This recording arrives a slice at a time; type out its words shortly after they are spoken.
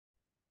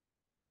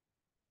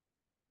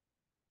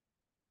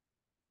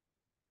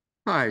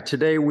Hi,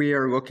 today we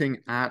are looking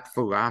at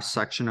the last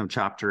section of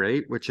Chapter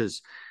 8, which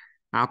is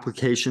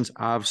applications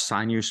of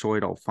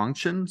sinusoidal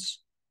functions.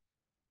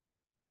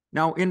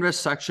 Now, in this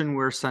section,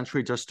 we're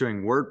essentially just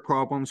doing word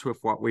problems with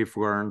what we've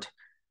learned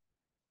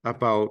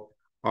about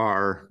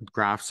our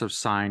graphs of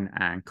sine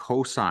and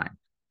cosine.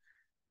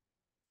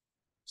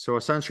 So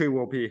essentially,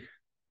 we'll be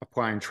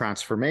applying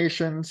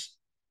transformations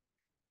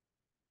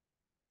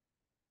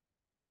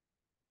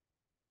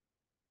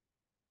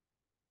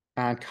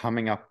and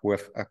coming up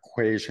with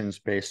equations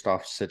based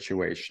off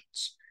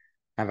situations.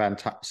 And then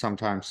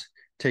sometimes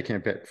taking a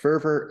bit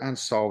further and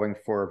solving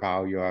for a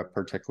value at a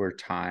particular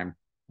time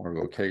or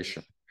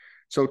location.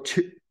 So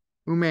two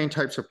main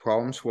types of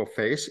problems we'll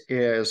face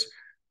is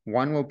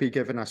one will be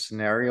given a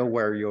scenario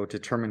where you'll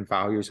determine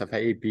values of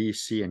A, B,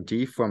 C, and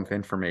D from the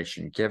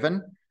information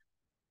given.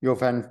 You'll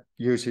then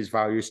use these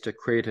values to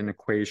create an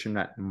equation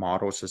that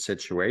models a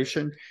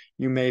situation.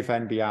 You may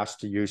then be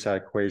asked to use that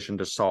equation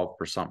to solve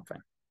for something.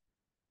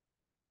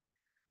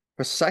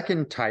 The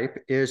second type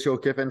is you'll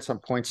give in some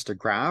points to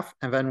graph,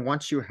 and then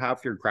once you have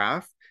your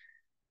graph,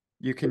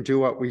 you can do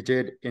what we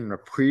did in the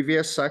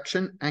previous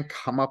section and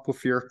come up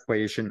with your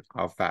equation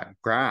of that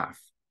graph.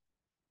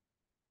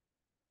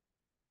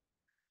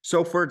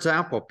 So for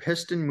example,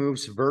 piston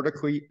moves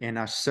vertically in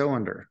a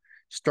cylinder.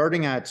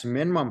 Starting at its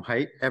minimum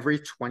height, every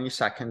 20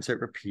 seconds it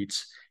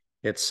repeats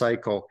its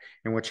cycle,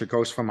 in which it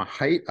goes from a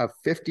height of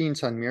 15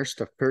 centimeters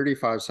to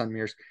 35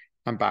 centimeters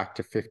and back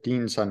to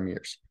 15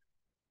 centimeters.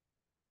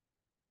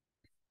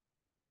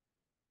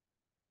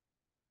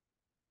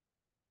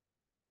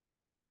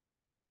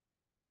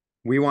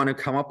 We want to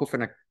come up with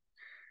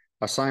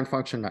a sine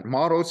function that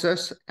models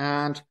this,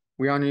 and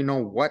we only know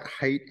what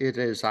height it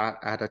is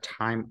at a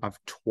time of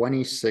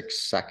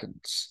 26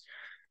 seconds.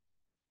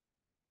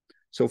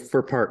 So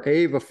for part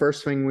A, the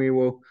first thing we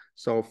will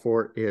solve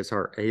for is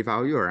our A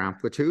value, our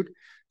amplitude.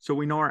 So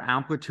we know our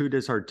amplitude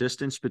is our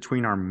distance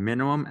between our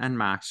minimum and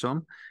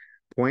maximum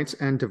points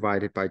and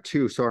divided by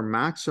 2. So our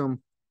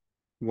maximum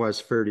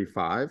was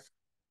 35.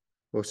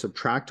 We'll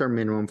subtract our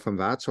minimum from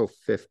that, so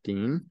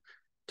 15.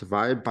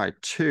 Divided by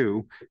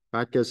 2,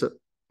 that gives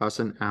us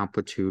an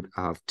amplitude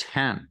of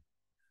 10.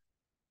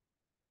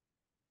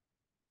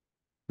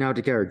 Now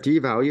to get our D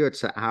value,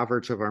 it's the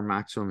average of our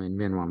maximum and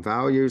minimum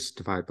values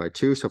divided by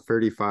 2. So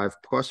 35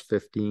 plus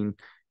 15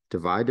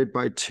 divided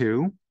by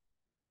 2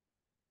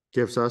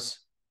 gives us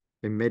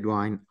a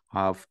midline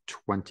of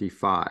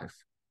 25.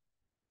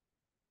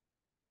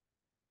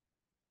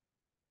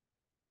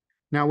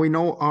 Now we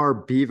know our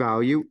B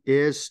value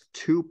is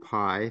 2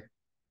 pi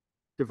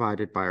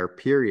divided by our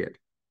period.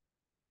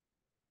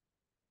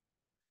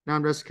 Now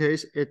in this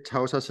case, it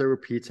tells us it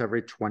repeats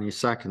every 20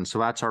 seconds. So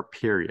that's our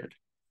period.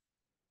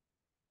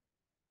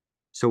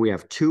 So we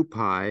have 2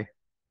 pi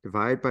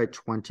divided by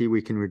 20.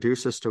 We can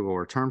reduce this to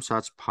lower terms. So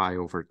that's pi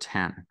over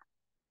 10.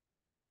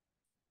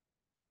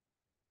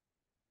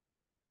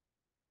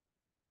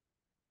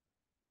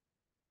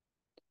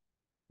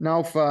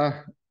 Now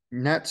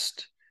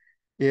next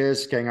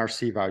is getting our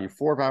C value.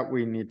 For that,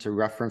 we need to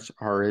reference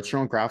our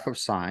original graph of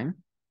sine.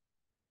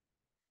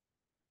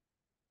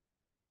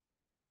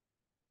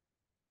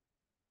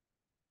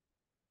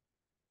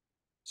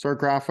 So our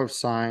graph of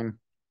sine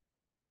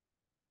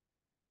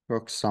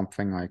looks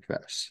something like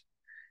this.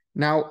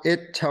 Now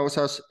it tells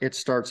us it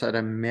starts at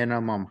a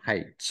minimum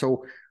height.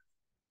 So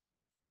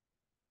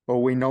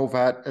we know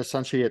that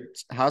essentially it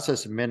has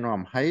this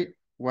minimum height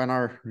when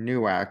our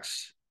new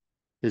x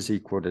is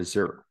equal to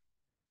 0.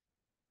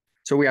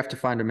 So we have to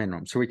find a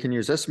minimum. So we can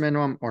use this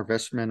minimum or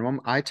this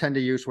minimum. I tend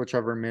to use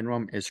whichever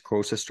minimum is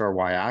closest to our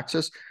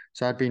y-axis.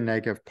 So that'd be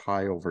negative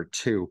pi over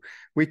 2.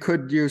 We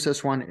could use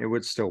this one. It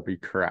would still be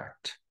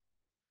correct.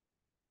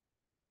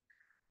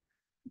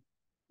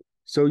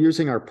 So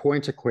using our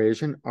point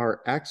equation,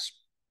 our x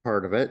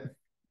part of it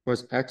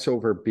was x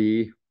over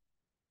b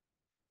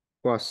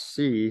plus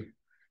c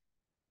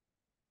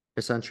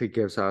essentially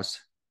gives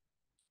us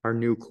our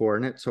new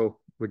coordinate. So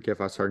would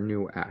give us our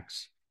new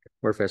x,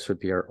 where this would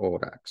be our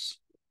old x.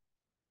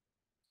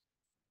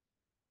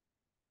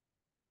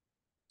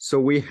 So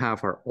we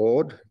have our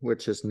old,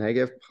 which is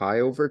negative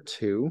pi over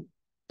 2,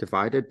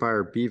 divided by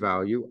our b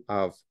value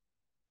of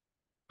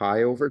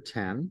pi over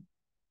 10,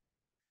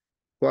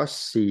 plus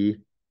c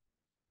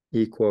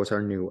equals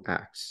our new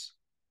x,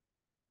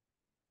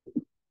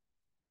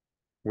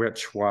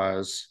 which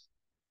was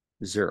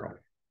 0.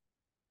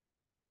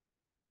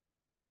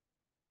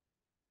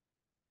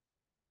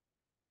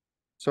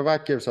 So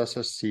that gives us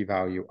a c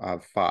value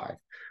of 5.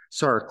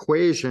 So our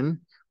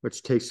equation,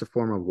 which takes the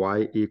form of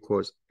y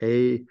equals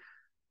a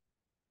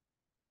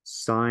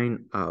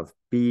sine of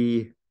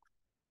b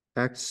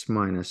x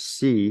minus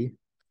c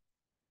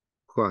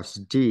plus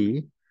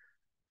d,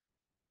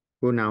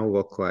 will now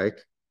look like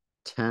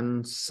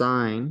 10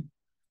 sine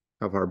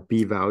of our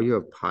b value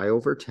of pi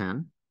over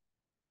 10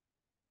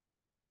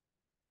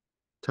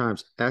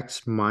 times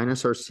x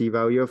minus our c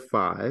value of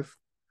 5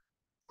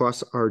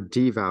 plus our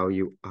d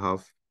value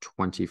of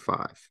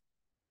 25.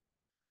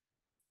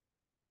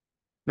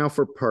 Now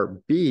for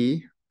part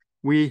B,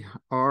 we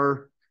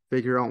are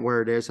figure out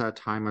where it is at a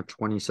time of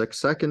 26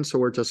 seconds. So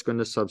we're just going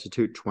to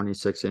substitute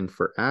 26 in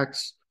for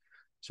x.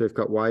 So we've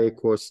got y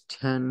equals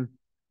 10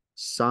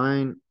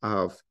 sine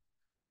of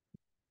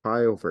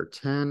pi over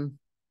 10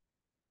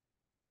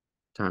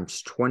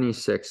 times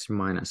 26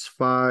 minus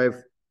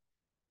 5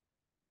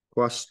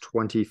 plus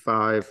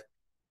 25.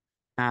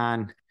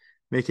 And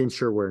making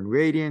sure we're in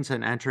radians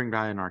and entering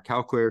that in our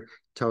calculator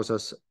tells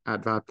us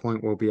at that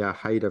point will be a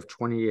height of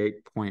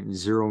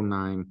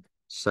 28.09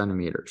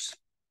 centimeters.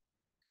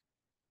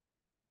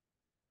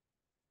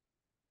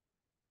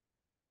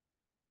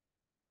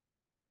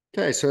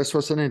 Okay, so this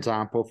was an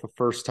example of the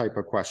first type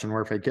of question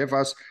where if they give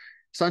us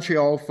essentially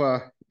all of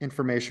the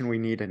information we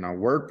need in a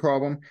word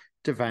problem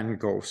to then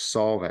go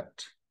solve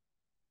it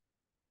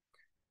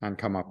and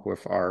come up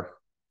with our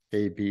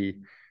A,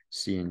 B,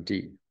 C, and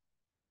D.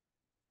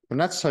 The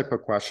next type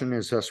of question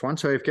is this one.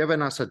 So they've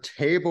given us a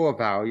table of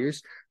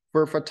values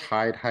for the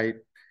tide height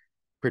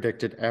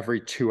predicted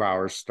every 2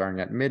 hours starting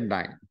at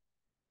midnight.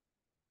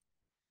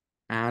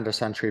 And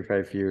essentially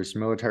they've used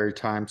military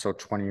time, so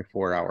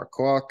 24-hour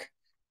clock,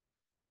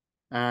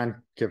 and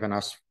given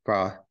us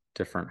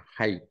different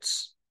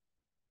heights.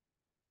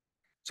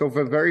 So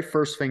the very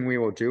first thing we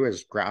will do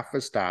is graph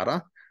this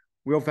data.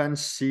 We'll then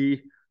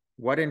see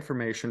what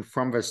information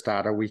from this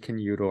data we can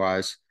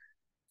utilize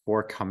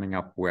for coming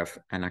up with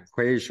an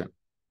equation.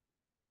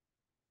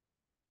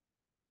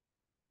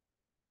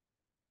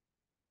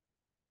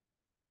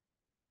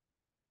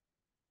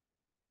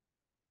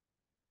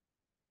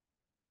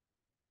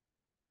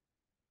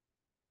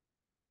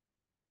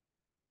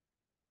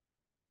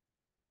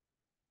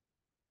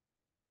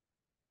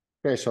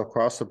 Okay, so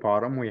across the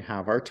bottom, we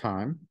have our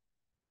time.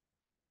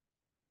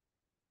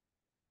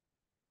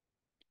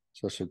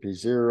 So it should be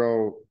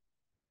 0,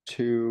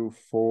 2,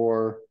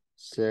 4,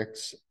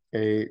 6,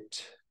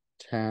 8,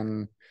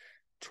 10,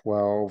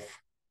 12,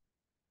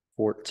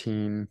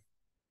 14,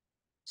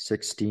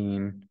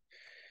 16,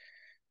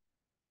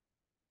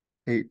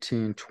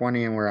 18,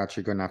 20, and we're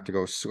actually going to have to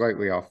go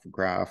slightly off the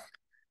graph,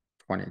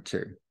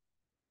 22.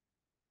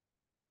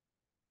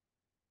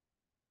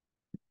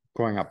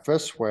 Going up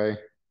this way,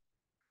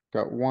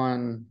 got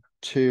 1,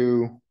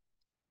 2,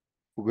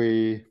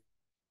 3,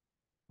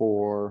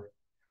 4,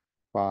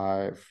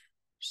 5,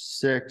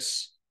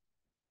 6,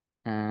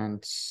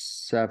 and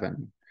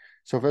 7.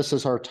 So this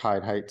is our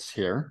tide heights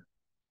here.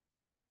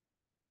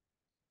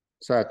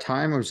 So at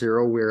time of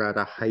 0, we're at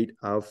a height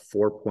of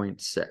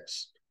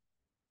 4.6.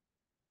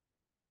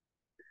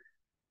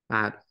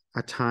 At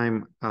a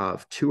time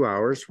of 2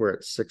 hours, we're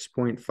at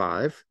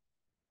 6.5.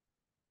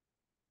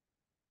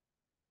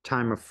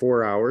 Time of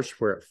 4 hours,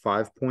 we're at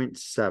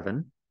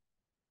 5.7.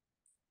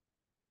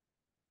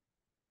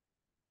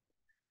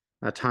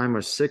 A time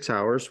of 6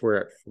 hours, we're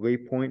at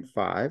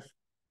 3.5.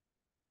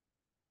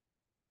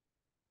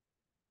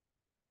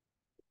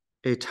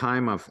 A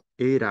time of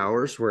 8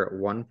 hours, we're at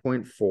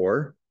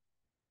 1.4.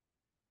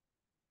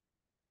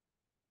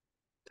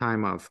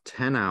 Time of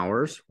 10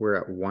 hours, we're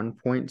at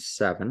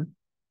 1.7.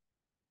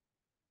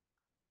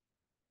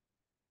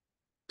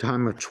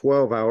 Time of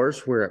 12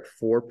 hours, we're at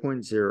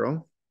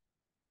 4.0.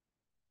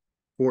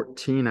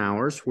 14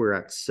 hours, we're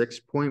at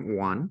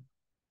 6.1.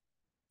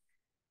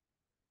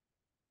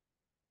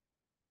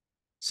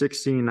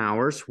 16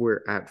 hours,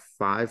 we're at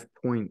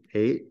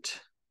 5.8.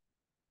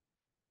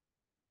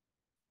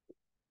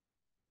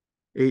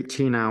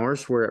 18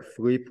 hours, we're at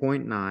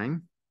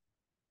 3.9.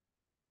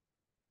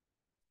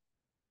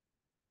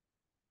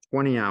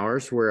 20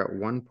 hours, we're at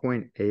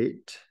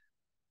 1.8.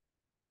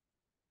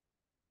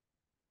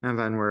 And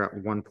then we're at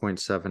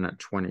 1.7 at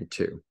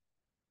 22.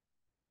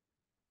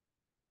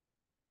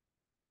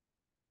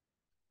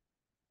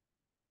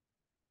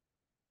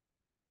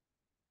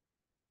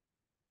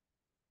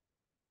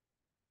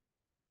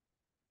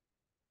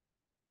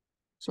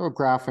 So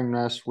graphing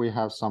this, we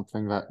have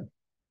something that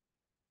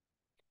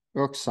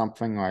looks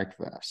something like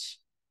this.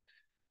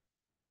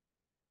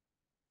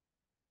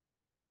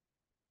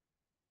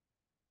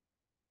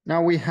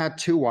 Now we had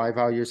two y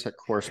values that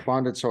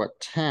corresponded. So at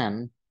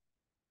 10,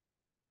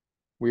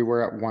 we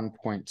were at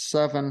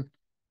 1.7.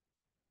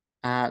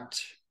 At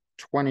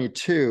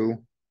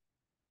 22,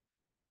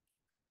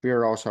 we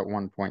are also at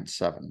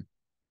 1.7.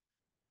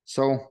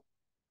 So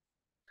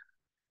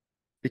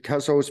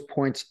because those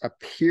points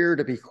appear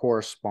to be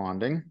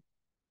corresponding,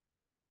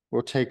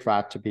 we'll take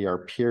that to be our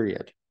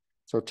period.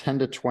 So 10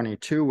 to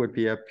 22 would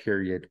be a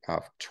period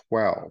of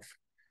 12.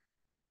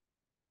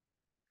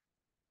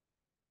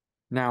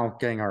 Now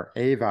getting our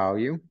A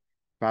value,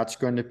 that's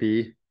going to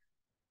be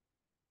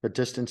the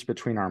distance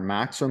between our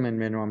maximum and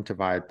minimum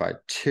divided by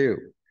 2.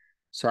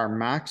 So our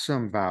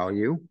maximum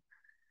value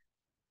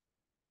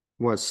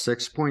was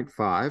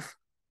 6.5.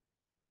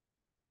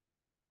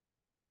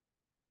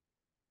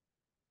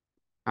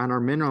 And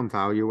our minimum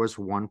value was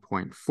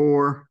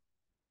 1.4.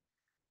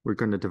 We're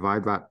going to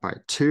divide that by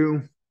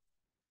 2.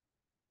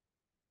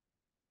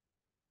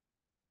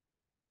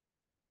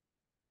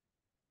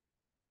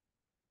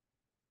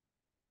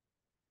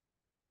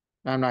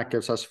 And that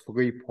gives us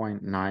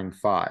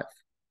 3.95.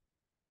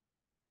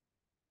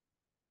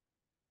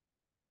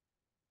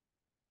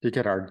 To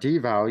get our D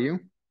value,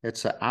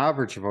 it's the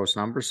average of those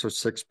numbers, so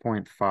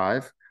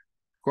 6.5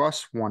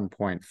 plus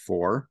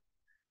 1.4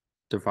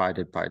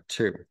 divided by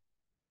 2.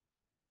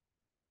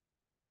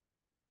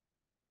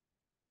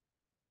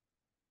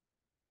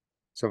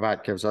 So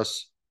that gives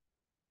us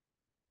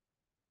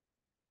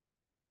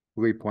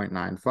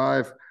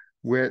 3.95,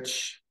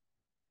 which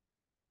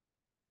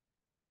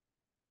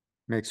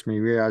makes me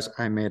realize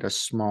I made a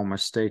small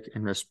mistake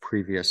in this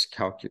previous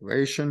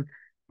calculation.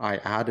 I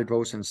added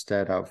those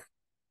instead of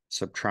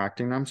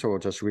subtracting them, so we'll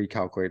just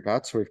recalculate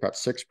that. So we've got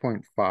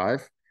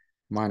 6.5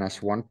 minus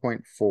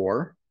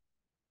 1.4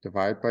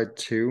 divided by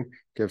 2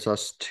 gives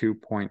us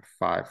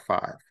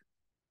 2.55.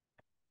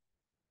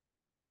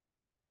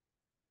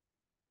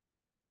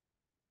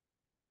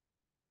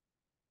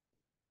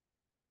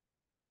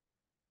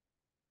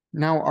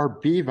 Now our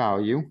B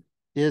value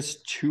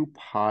is 2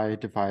 pi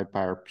divided by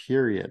our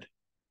period.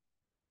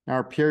 Now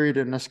our period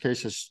in this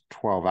case is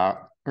 12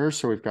 hours,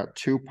 so we've got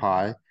 2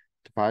 pi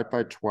divided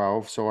by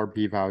 12, so our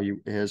B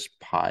value is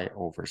pi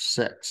over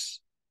 6.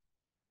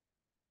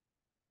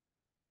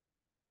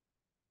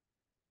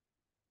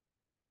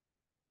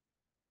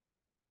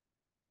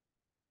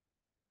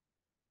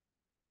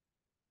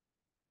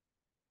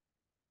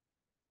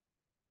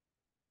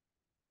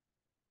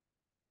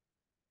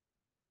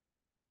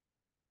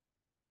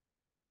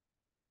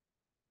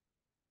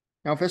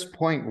 Now this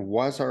point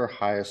was our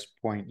highest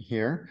point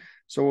here,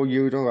 so we'll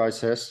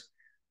utilize this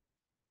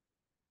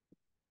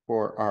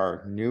for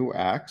our new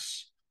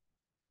x,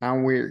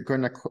 and we're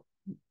going to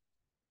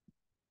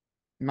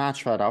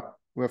match that up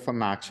with a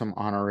maximum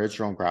on our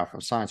original graph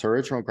of sine. So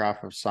original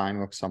graph of sine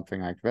looks something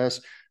like this.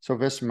 So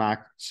this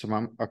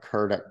maximum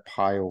occurred at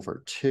pi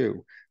over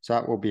 2. So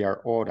that will be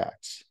our old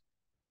x.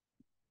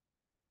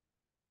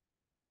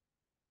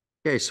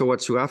 Okay, so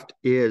what's left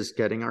is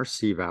getting our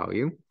c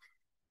value.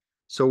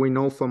 So we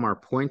know from our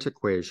point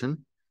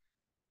equation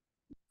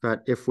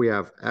that if we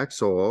have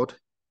x old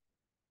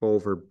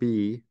over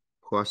b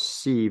plus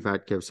c,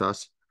 that gives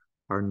us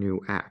our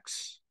new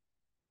x.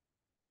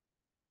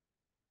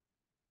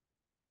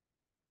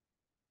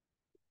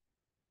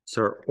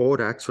 So our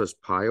old x was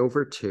pi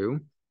over 2.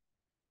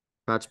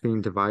 That's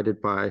being divided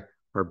by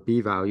our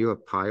b value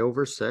of pi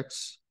over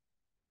 6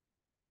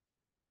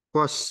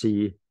 plus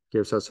c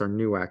gives us our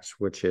new x,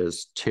 which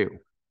is 2.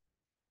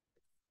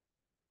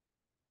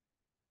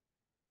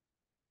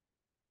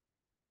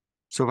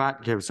 So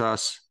that gives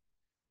us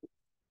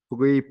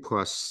 3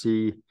 plus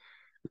c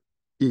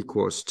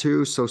equals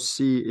 2. So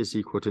c is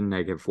equal to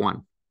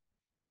 -1.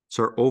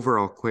 So our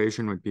overall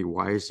equation would be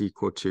y is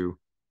equal to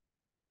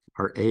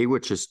our a,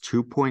 which is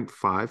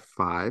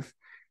 2.55,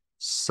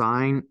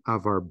 sine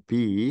of our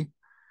b,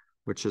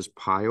 which is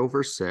pi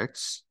over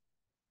 6,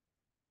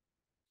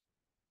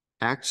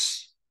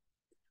 x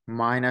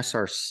minus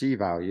our c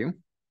value.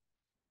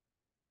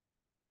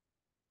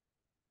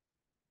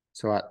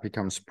 So that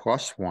becomes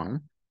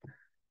 +1,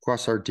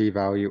 plus our d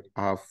value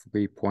of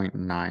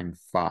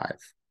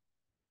 3.95.